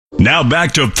Now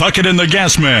back to Puckett and the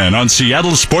Gasman on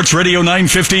Seattle Sports Radio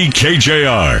 950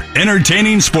 KJR.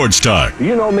 Entertaining sports talk.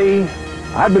 You know me,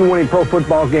 I've been winning pro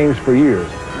football games for years,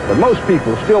 but most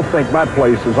people still think my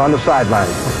place is on the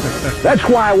sidelines. That's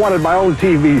why I wanted my own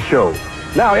TV show.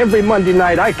 Now every Monday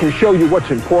night I can show you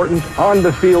what's important on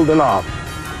the field and off.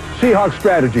 Seahawks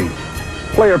strategies,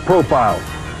 player profiles,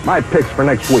 my picks for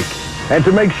next week. And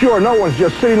to make sure no one's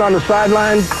just sitting on the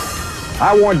sidelines,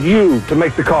 I want you to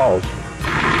make the calls.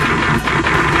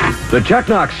 The Chuck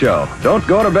Knox Show. Don't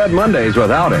go to bed Mondays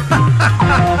without it.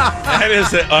 That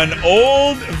is an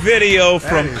old video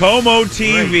from Como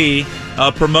TV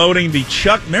promoting the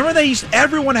Chuck. Remember,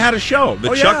 everyone had a show,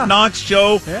 the Chuck Knox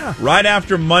Show, right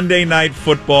after Monday Night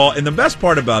Football. And the best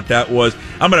part about that was,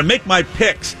 I'm going to make my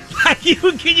picks.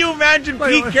 Can you imagine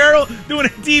Pete Carroll doing a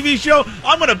TV show?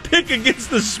 I'm going to pick against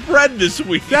the spread this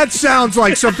week. That sounds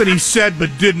like something he said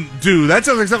but didn't do. That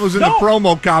sounds like something was in the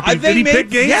promo copy. Did he pick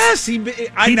games? Yes,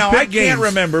 I can't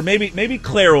remember. Maybe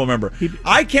Claire will remember.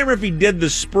 I can't remember if he did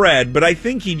the spread, but I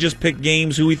think he just picked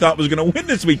games who he thought was going to win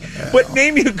this week. But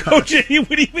name me a coach and he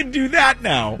would even do that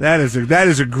now. That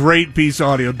is a great piece of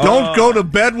audio. Don't go to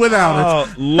bed without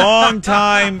it.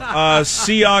 Long-time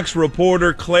Seahawks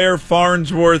reporter Clare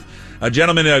Farnsworth, a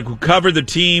gentleman who covered the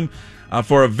team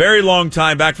for a very long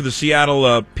time, back for the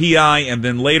Seattle PI and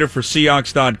then later for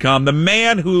Seahawks.com. The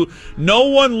man who no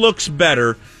one looks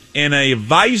better in a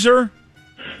visor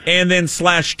and then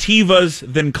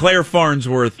 /Tevas than Clare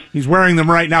Farnsworth. He's wearing them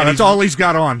right now. That's all he's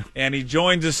got on. And he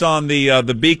joins us on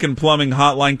the Beacon Plumbing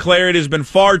Hotline. Clare, it has been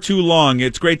far too long.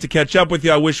 It's great to catch up with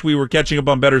you. I wish we were catching up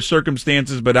on better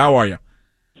circumstances, but how are you?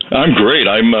 I'm great.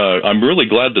 I'm really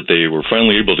glad that they were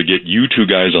finally able to get you two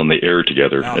guys on the air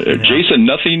together. Jason,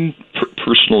 nothing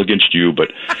personal against you,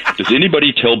 but does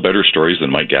anybody tell better stories than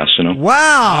Mike Gastineau?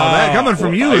 Wow, that coming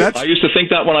from you. I used to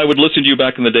think that when I would listen to you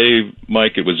back in the day,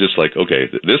 Mike, it was just like, okay,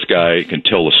 this guy can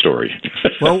tell a story.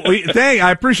 Well,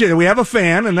 I appreciate it. We have a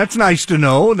fan, and that's nice to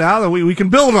know. Now that we can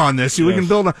build on this. We can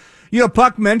build on.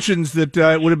 Puck mentions that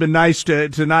it would have been nice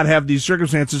to not have these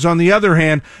circumstances. On the other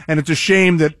hand, and it's a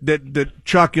shame that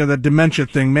Chuck, that dementia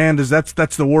thing, man,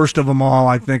 that's the worst of them all.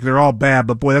 I think they're all bad,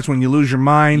 but boy, that's when you lose your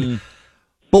mind.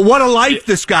 But what a life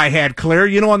this guy had, Claire.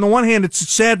 On the one hand, it's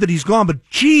sad that he's gone, but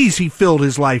geez, he filled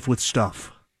his life with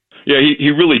stuff. Yeah, he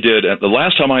really did. The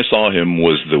last time I saw him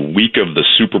was the week of the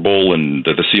Super Bowl, and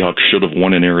the Seahawks should have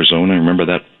won in Arizona. Remember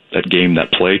that game,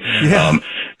 that play? Yeah.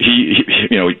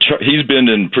 He's been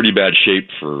in pretty bad shape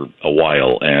for a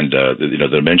while, and the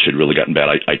dementia had really gotten bad.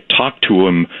 I talked to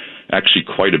him actually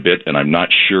quite a bit, and I'm not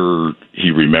sure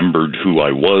he remembered who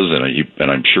I was,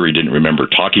 and I'm sure he didn't remember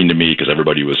talking to me because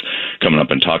everybody was coming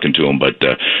up and talking to him. But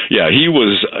he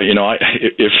was.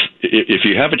 If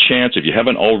you have a chance, if you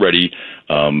haven't already,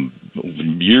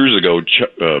 years ago,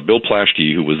 Bill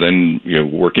Plaschke, who was then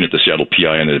working at the Seattle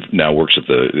PI and now works at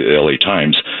the LA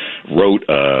Times, wrote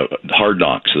Hard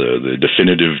Knocks, the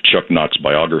definitive Chuck Knox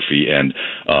biography. And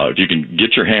if you can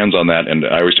get your hands on that, and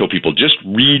I always tell people, just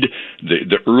read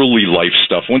the early life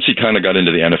stuff. Once he kind of got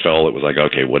into the NFL, it was like,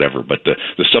 okay, whatever. But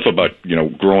the stuff about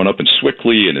growing up in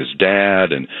Swickley and his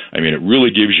dad, and it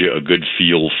really gives you a good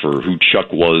feel for who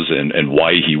Chuck was and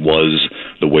why he was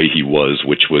the way he was,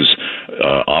 which was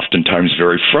oftentimes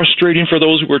very frustrating for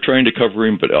those who were trying to cover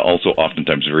him, but also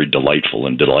oftentimes very delightful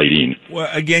and delighting. Well,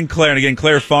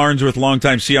 Clare Farnsworth,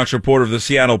 longtime Seahawks reporter of the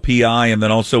Seattle PI, and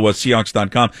then also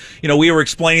Seahawks.com. We were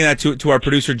explaining that to our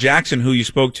producer Jackson, who you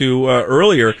spoke to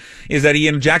earlier, is that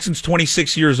Jackson's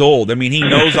 26 years old. He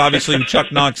knows obviously who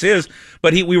Chuck Knox is,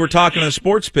 but we were talking in the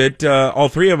sports pit, all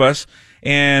three of us,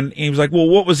 and he was like, well,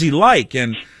 what was he like?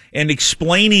 And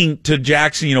explaining to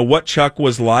Jackson, what Chuck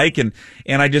was like, and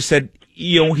I just said,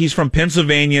 he's from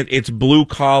Pennsylvania. It's blue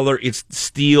collar. It's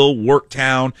steel work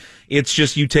town. It's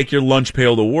just you take your lunch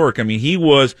pail to work. He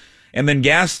was, and then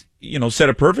Gas, said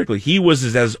it perfectly. He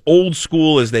was as old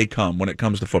school as they come when it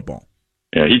comes to football.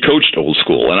 Yeah, he coached old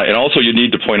school. And also you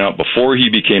need to point out, before he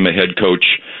became a head coach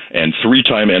and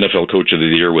three-time NFL Coach of the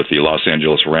Year with the Los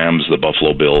Angeles Rams, the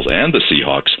Buffalo Bills, and the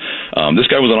Seahawks, this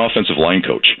guy was an offensive line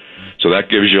coach. So that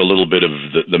gives you a little bit of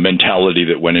the mentality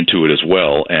that went into it as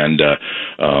well. And,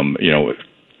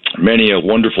 many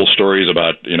wonderful stories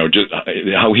about, just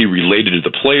how he related to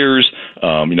the players.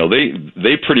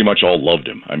 They pretty much all loved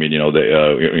him.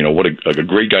 What a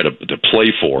great guy to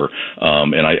play for.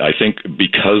 And I think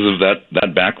because of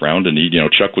that background, and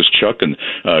Chuck was Chuck, and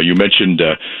you mentioned,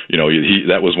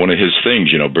 that was one of his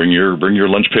things. Bring your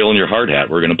lunch pail and your hard hat.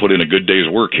 We're going to put in a good day's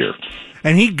work here.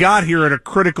 And he got here at a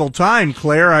critical time,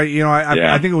 Claire.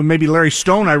 I think it was maybe Larry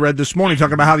Stone I read this morning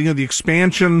talking about how the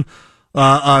expansion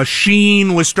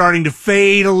Sheen was starting to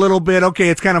fade a little bit. Okay,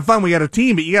 it's kind of fun. We got a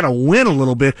team, but you got to win a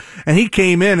little bit. And he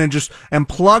came in and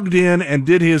plugged in and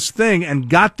did his thing and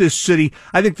got this city.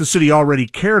 I think the city already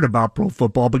cared about pro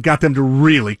football, but got them to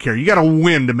really care. You got to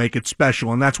win to make it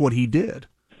special, and that's what he did.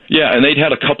 Yeah, and they'd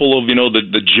had a couple of,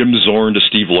 the Jim Zorn to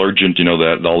Steve Largent,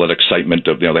 that all that excitement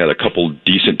of, they had a couple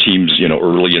decent teams,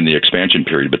 early in the expansion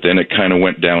period, but then it kind of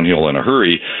went downhill in a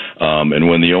hurry. And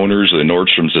when the owners, the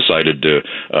Nordstroms, decided to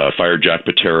fire Jack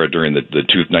Patera during the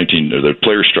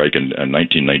player strike in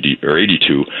 1990 or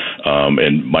 82,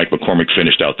 and Mike McCormick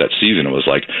finished out that season, it was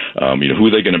like, who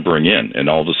are they going to bring in? And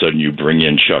all of a sudden you bring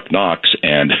in Chuck Knox,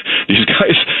 and these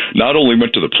guys not only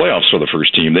went to the playoffs for the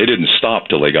first team, they didn't stop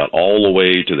till they got all the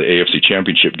way to the AFC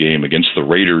Championship game against the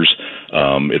Raiders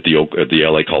at the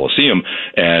LA Coliseum,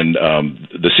 and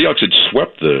the Seahawks had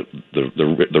swept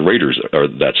the Raiders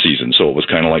that season. So it was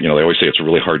kind of like, they always say it's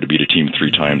really hard to beat a team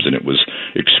 3 times, and it was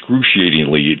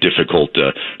excruciatingly difficult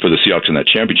for the Seahawks in that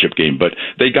championship game. But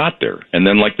they got there, and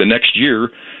then like the next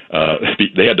year,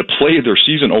 they had to play their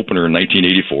season opener in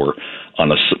 1984 on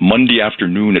a Monday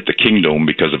afternoon at the Kingdome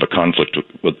because of a conflict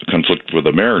with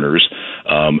the Mariners.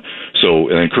 And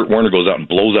then Kurt Warner goes out and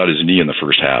blows out his knee in the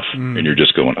first half, and you're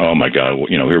just going, oh my God,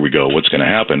 here we go. What's going to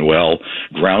happen? Well,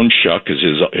 Ground Chuck, as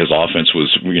his offense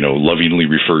was, lovingly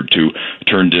referred to,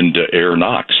 turned into Air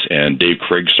Knox, and Dave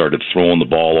Craig started throwing the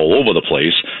ball all over the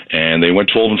place, and they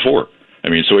went 12-4. I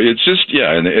mean, so it's just,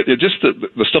 and it just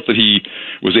the stuff that he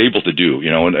was able to do,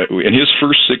 and in his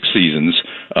first 6 seasons,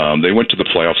 they went to the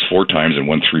playoffs 4 times and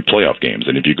won 3 playoff games.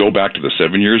 And if you go back to the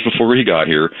 7 years before he got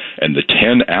here and the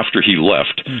 10 after he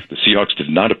left, the Seahawks did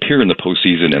not appear in the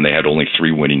postseason, and they had only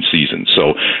 3 winning seasons.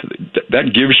 So that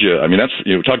gives you, that's,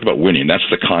 talk about winning. That's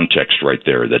the context right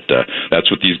there. That's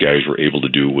what these guys were able to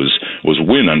do was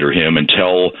win under him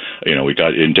until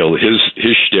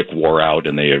his shtick wore out,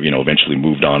 and they eventually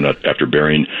moved on after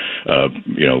Bering,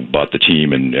 bought the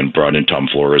team and brought in Tom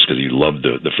Flores because he loved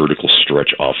the vertical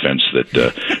stretch offense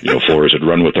that Flores had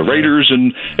run with the Raiders,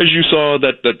 and as you saw,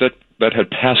 that had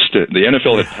passed it. The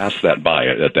NFL had passed that by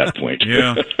at that point.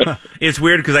 Yeah, it's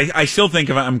weird because I still think,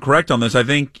 if I'm correct on this, I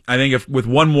think if with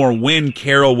one more win,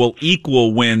 Carroll will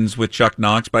equal wins with Chuck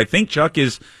Knox, but I think Chuck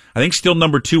is still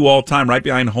number 2 all time, right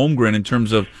behind Holmgren in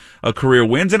terms of career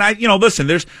wins. And listen,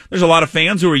 there's a lot of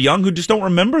fans who are young who just don't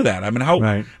remember that. I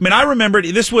remember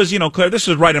this was, Claire, this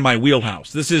was right in my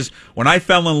wheelhouse. This is when I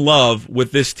fell in love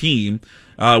with this team,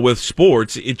 with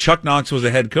sports. Chuck Knox was a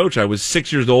head coach. I was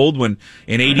 6 years old when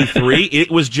in '83.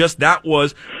 It was just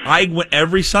I went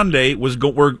every Sunday.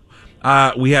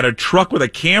 We had a truck with a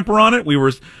camper on it. We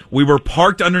were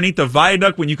parked underneath the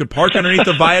viaduct when you could park underneath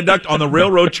the viaduct on the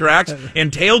railroad tracks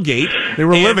and tailgate. They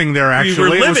were living there,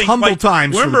 actually. It was humble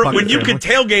times. Remember for the when you could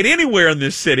tailgate anywhere in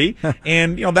this city?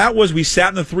 And we sat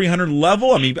in the 300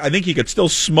 level. I think you could still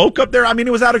smoke up there. It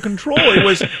was out of control. It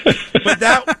was,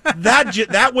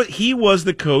 but he was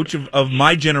the coach of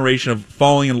my generation of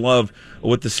falling in love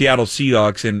with the Seattle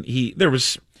Seahawks, and he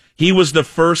was the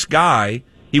first guy.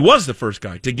 He was the first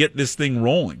guy to get this thing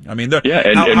rolling. And when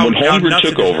Holmgren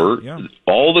took over,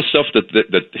 all the stuff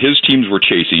that his teams were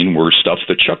chasing were stuff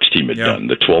that Chuck's team had done.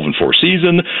 The 12-4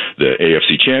 season, the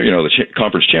AFC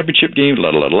conference championship game,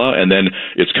 and then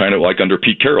it's kind of like under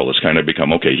Pete Carroll, it's kind of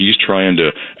become, okay, he's trying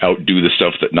to outdo the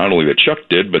stuff that not only that Chuck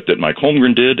did, but that Mike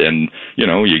Holmgren did, and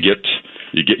you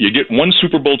get one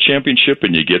Super Bowl championship,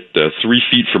 and you get 3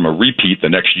 feet from a repeat the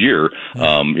next year.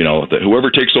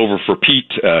 Whoever takes over for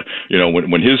Pete,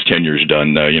 when his tenure's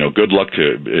done, good luck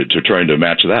to trying to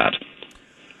match that.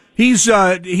 He's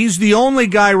the only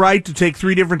guy, right, to take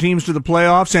 3 different teams to the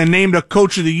playoffs and named a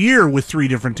coach of the year with 3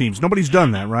 different teams. Nobody's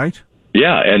done that, right?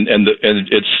 Yeah, and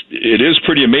it is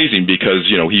pretty amazing because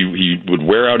he would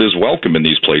wear out his welcome in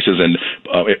these places, and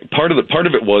part of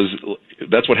it was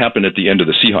that's what happened at the end of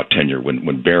the Seahawk tenure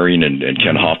when Bering and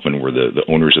Ken Hoffman were the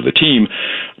owners of the team.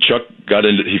 Chuck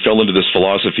fell into this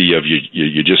philosophy of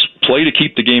you just play to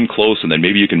keep the game close, and then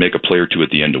maybe you can make a play or 2 at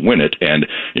the end to win it. And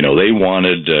they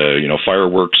wanted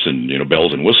fireworks and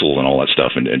bells and whistles and all that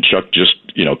stuff, and Chuck just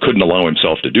couldn't allow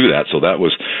himself to do that. So that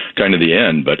was kind of the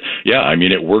end. But yeah,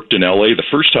 it worked in LA the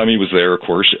first time he was there, of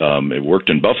course. It worked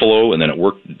in Buffalo, and then it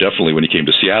worked definitely when he came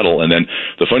to Seattle. And then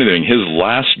the funny thing, his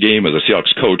last game as a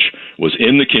Seahawks coach was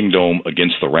in the Kingdome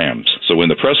against the Rams. So in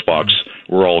the press box,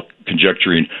 we're all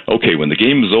conjecturing, okay, when the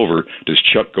game is over, does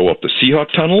Chuck go up the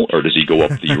Seahawk tunnel, or does he go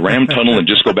up the Ram tunnel and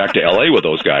just go back to LA with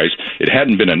those guys? It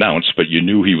hadn't been announced, but you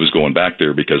knew he was going back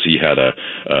there because he had a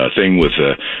thing with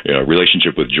a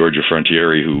relationship with Georgia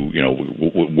Frontiere, who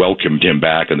welcomed him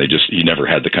back, and he never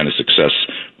had the kind of success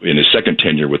in his second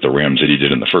tenure with the Rams that he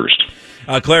did in the first.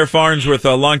 Clare Farnsworth,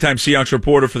 a longtime Seahawks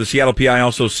reporter for the Seattle PI,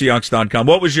 also Seahawks.com.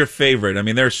 What was your favorite? I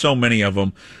mean, there's so many of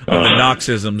them, the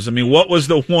Knoxisms. I mean, what was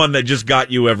the one that just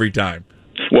got you every time?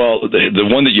 Well, the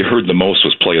one that you heard the most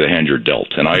was play the hand you're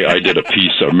dealt. And I did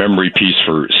a memory piece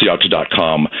for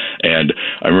Seahawks.com, and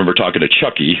I remember talking to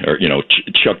Chucky, or,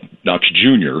 Chuck Knox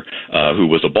Jr., who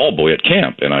was a ball boy at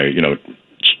camp. And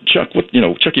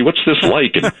Chucky, what's this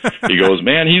like? And he goes,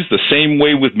 man, he's the same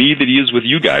way with me that he is with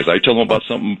you guys. I tell him about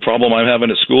some problem I'm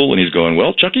having at school, and he's going,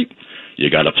 well, Chucky, you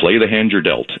got to play the hand you're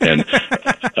dealt. And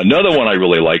another one I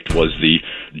really liked was the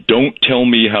don't tell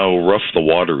me how rough the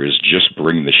water is, just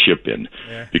bring the ship in.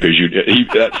 Yeah. Because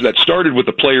that started with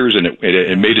the players, and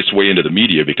it made its way into the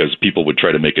media because people would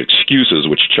try to make excuses,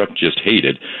 which Chuck just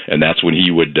hated. And that's when he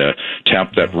would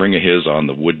tap that ring of his on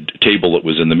the wood table that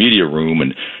was in the media room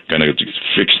and kind of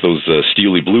fix those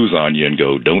steely blues on you and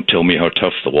go, don't tell me how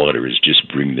tough the water is, just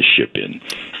bring the ship in.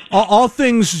 All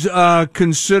things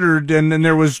considered, and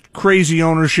there was crazy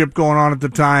ownership going on at the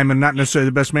time, and not necessarily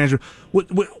the best manager.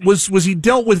 Was he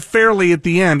dealt with fairly at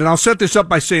the end? And I'll set this up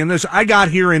by saying this: I got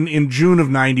here in June of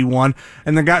 '91,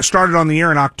 and then got started on the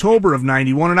air in October of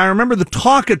 '91. And I remember the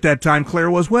talk at that time, Claire,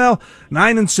 was 9-7,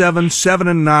 7-9,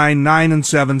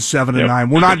 9-7, 7-9.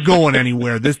 We're not going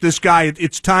anywhere. This guy,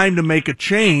 it's time to make a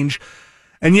change.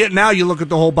 And yet now you look at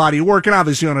the whole body of work, and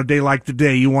obviously on a day like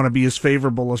today, you want to be as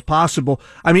favorable as possible.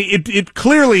 I mean, it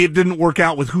clearly it didn't work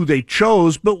out with who they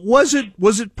chose, but was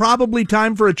it probably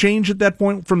time for a change at that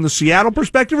point from the Seattle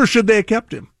perspective, or should they have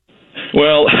kept him?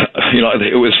 Well,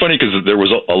 it was funny because there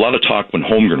was a lot of talk when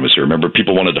Holmgren was here. Remember,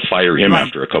 people wanted to fire him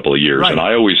after a couple of years. Right. And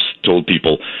I always told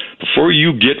people, before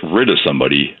you get rid of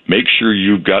somebody, make sure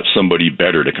you've got somebody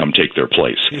better to come take their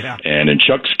place. Yeah. And in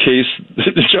Chuck's case,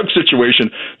 the Chuck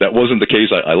situation, that wasn't the case.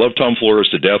 I love Tom Flores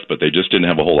to death, but they just didn't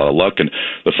have a whole lot of luck. And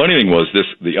the funny thing was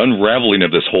the unraveling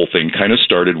of this whole thing kind of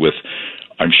started with,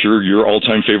 I'm sure your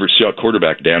all-time favorite Seahawks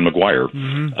quarterback, Dan McGuire.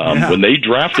 Mm-hmm. When they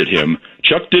drafted him,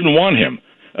 Chuck didn't want him.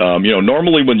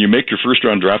 Normally when you make your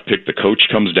first-round draft pick, the coach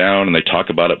comes down and they talk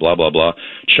about it, blah, blah, blah.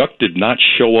 Chuck did not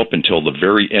show up until the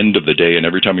very end of the day, and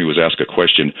every time he was asked a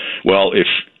question, well, if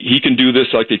he can do this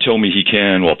like they tell me he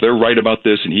can, well, if they're right about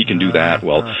this and he can do that,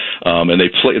 well, and they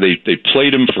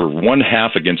played him for one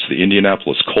half against the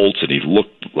Indianapolis Colts, and he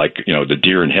looked like, the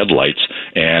deer in headlights,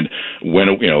 and when,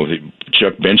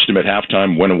 Chuck benched him at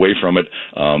halftime, went away from it,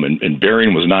 and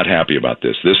Berrien was not happy about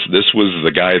this. This was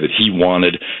the guy that he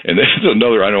wanted, and this is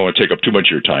another, I don't want to take up too much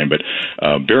of your time, but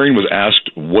Berrien was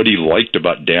asked what he liked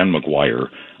about Dan McGuire.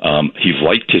 He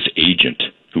liked his agent,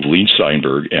 Lee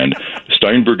Steinberg, and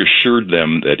Steinberg assured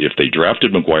them that if they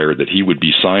drafted McGuire, that he would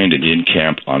be signed and in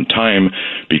camp on time,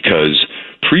 because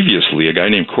previously a guy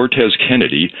named Cortez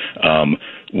Kennedy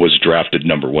was drafted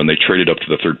number one. They traded up to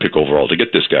the third pick overall to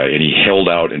get this guy, and he held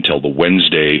out until the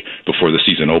Wednesday before the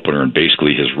season opener, and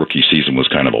basically his rookie season was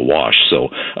kind of a wash. So,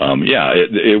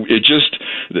 it just,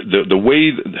 the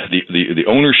way the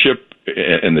ownership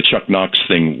and the Chuck Knox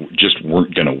thing just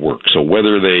weren't going to work. So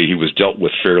whether he was dealt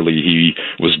with fairly, he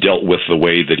was dealt with the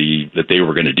way that they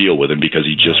were going to deal with him, because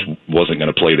he just wasn't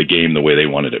going to play the game the way they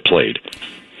wanted it played.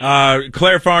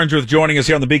 Clare Farnsworth joining us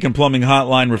here on the Beacon Plumbing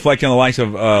Hotline, reflecting on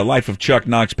the life of Chuck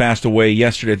Knox. Passed away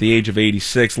yesterday at the age of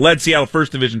 86. Led Seattle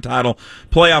First Division title,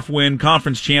 playoff win,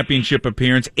 conference championship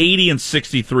appearance,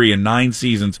 80-63 in 9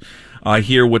 seasons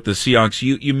here with the Seahawks.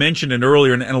 You mentioned it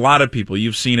earlier, and a lot of people,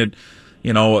 you've seen it.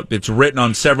 It's written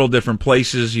on several different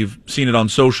places. You've seen it on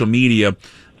social media.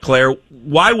 Claire,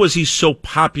 why was he so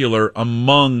popular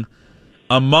among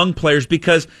players?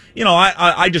 Because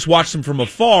I just watched him from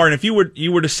afar, and if you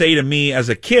were to say to me as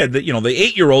a kid that the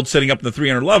 8-year-old sitting up in the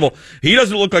 300 level, he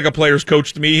doesn't look like a player's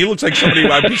coach to me. He looks like somebody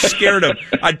I'd be scared of.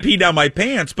 I'd pee down my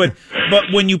pants. But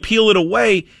when you peel it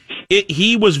away,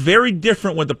 he was very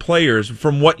different with the players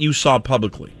from what you saw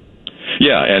publicly.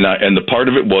 Yeah, and the part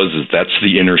of it was that's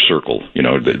the inner circle.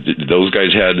 Those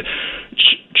guys had.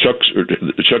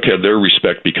 Chuck had their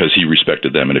respect because he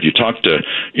respected them. And if you talk to,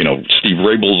 Steve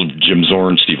Rabel, Jim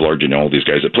Zorn, Steve Largent, all these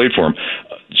guys that played for him,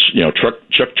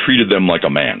 Chuck treated them like a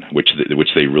man, which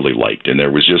they really liked. And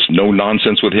there was just no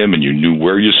nonsense with him, and you knew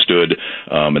where you stood.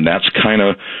 And that's kind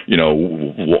of,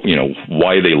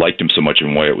 why they liked him so much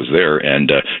and why it was there.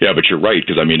 And, but you're right.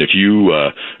 Because if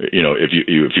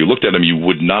you looked at him, you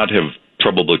would not have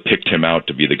probably picked him out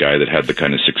to be the guy that had the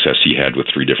kind of success he had with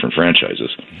 3 different franchises.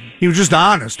 He was just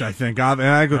honest, I think.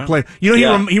 I could play.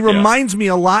 He reminds me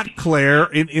a lot, Claire,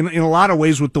 in a lot of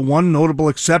ways, with the one notable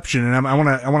exception. And I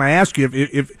want to ask you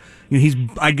if he's,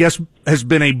 I guess, has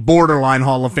been a borderline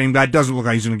Hall of Fame guy. Doesn't look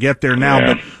like he's going to get there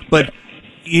now, but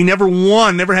he never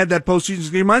won, never had that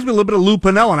postseason. He reminds me a little bit of Lou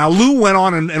Piniella. Now, Lou went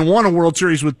on and won a World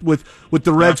Series with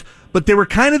the Reds, but they were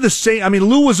kind of the same. I mean,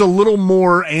 Lou was a little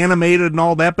more animated and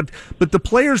all that, but the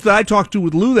players that I talked to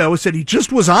with Lou, they always said he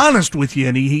just was honest with you,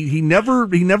 and he never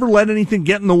let anything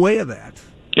get in the way of that.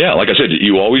 Yeah, like I said,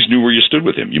 you always knew where you stood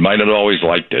with him. You might not always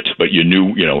liked it, but you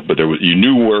knew, but you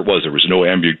knew where it was. There was no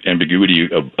ambiguity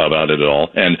about it at all.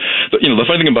 And the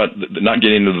funny thing about not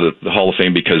getting into the Hall of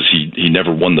Fame because he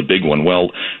never won the big one.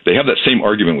 Well, they have that same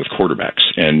argument with quarterbacks.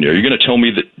 And are you going to tell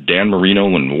me that Dan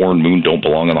Marino and Warren Moon don't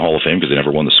belong in the Hall of Fame because they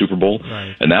never won the Super Bowl?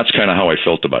 Right. And that's kind of how I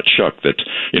felt about Chuck. That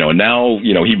now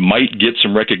he might get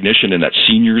some recognition in that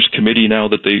seniors committee now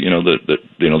that they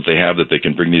they have, that they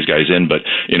can bring these guys in. But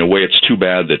in a way, it's too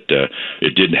bad that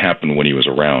it didn't happen when he was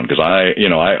around, because I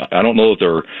don't know that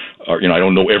there are, I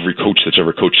don't know every coach that's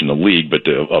ever coached in the league, but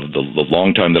of the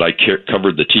long time that I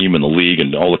covered the team in the league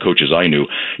and all the coaches I knew,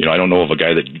 I don't know of a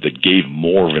guy that gave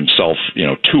more of himself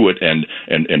to it and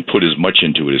put as much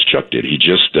into it as Chuck did. He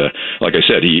just like I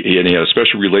said, he had a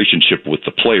special relationship with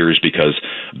the players because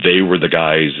they were the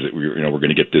guys that were going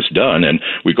to get this done. And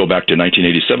we go back to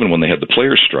 1987 when they had the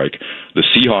players strike. The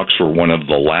Seahawks were one of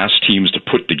the last teams to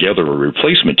put together a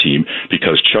replacement team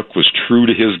because Chuck was true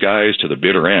to his guys to the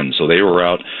bitter end. So they were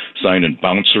out signing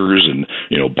bouncers and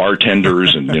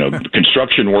bartenders and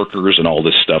construction workers and all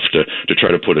this stuff to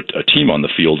try to put a team on the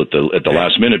field at the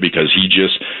last minute, because he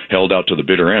just held out to the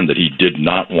bitter end that he did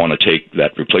not want to take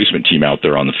that replacement team out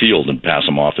there on the field and pass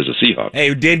them off as a Seahawk.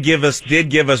 Hey, did give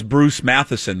us Bruce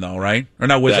Matheson though, right? Or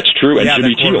no, that's true, and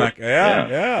Jimmy Teal.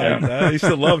 Yeah. I used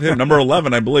to love him. Number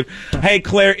 11, I believe. Hey,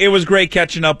 Claire, it was great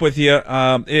catching up with you.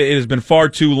 It has been far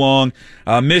too long.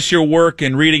 Miss your work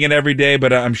and reading it every day,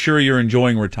 but I'm sure you're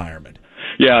enjoying retirement.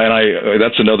 Yeah, and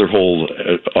that's another whole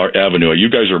avenue. You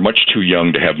guys are much too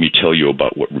young to have me tell you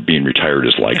about what being retired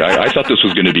is like. I thought this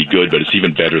was going to be good, but it's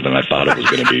even better than I thought it was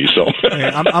going to be. So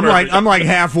hey, I'm like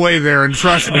halfway there, and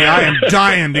trust me, I am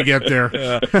dying to get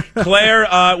there. Claire,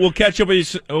 we'll catch up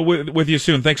with you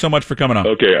soon. Thanks so much for coming on.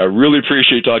 Okay, I really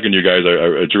appreciate talking to you guys.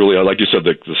 It's really, like you said,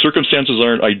 the circumstances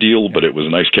aren't ideal, but it was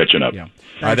nice catching up. Yeah.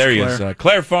 There he is.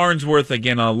 Clare Farnsworth,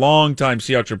 again, a longtime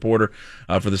Seahawks reporter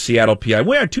for the Seattle PI.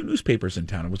 We had 2 newspapers in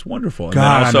town. It was wonderful. And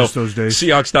God, then also I miss those days.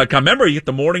 Seahawks.com. Remember, you get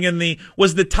the morning and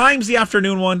was the Times the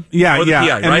afternoon one? Yeah, or the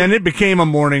PI, and then it became a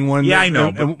morning one. Yeah, I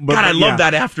know. But God, I love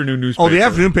that afternoon newspaper. Oh, the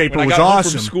afternoon paper when was I got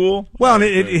awesome. Home from school. Well, and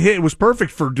it was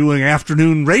perfect for doing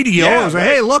afternoon radio. Yeah, it was like,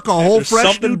 hey, look, a whole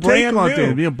fresh new take on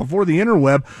new. things. Before the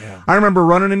interweb. Yeah. I remember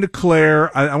running into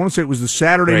Claire. I want to say it was the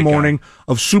Saturday morning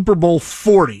of Super Bowl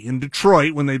 40 in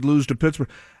Detroit when they'd lose to Pittsburgh.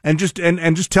 And just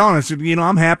telling us,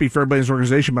 I'm happy for everybody in this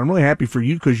organization, but I'm really happy for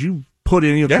you because you put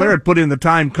in, Claire had put in the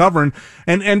time covering,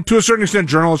 and to a certain extent,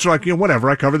 journalists are like, whatever,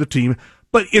 I cover the team.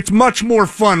 But it's much more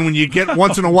fun when you get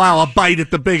once in a while a bite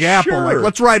at the Big Apple. Sure. Like,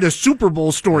 let's write a Super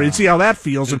Bowl story and see how that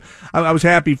feels. And I was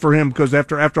happy for him because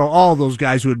after all those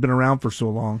guys who had been around for so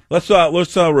long. Let's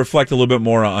reflect a little bit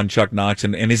more on Chuck Knox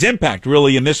and his impact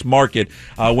really in this market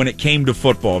when it came to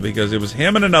football, because it was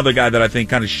him and another guy that I think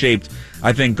kind of shaped,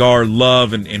 our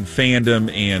love and fandom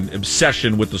and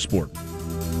obsession with the sport.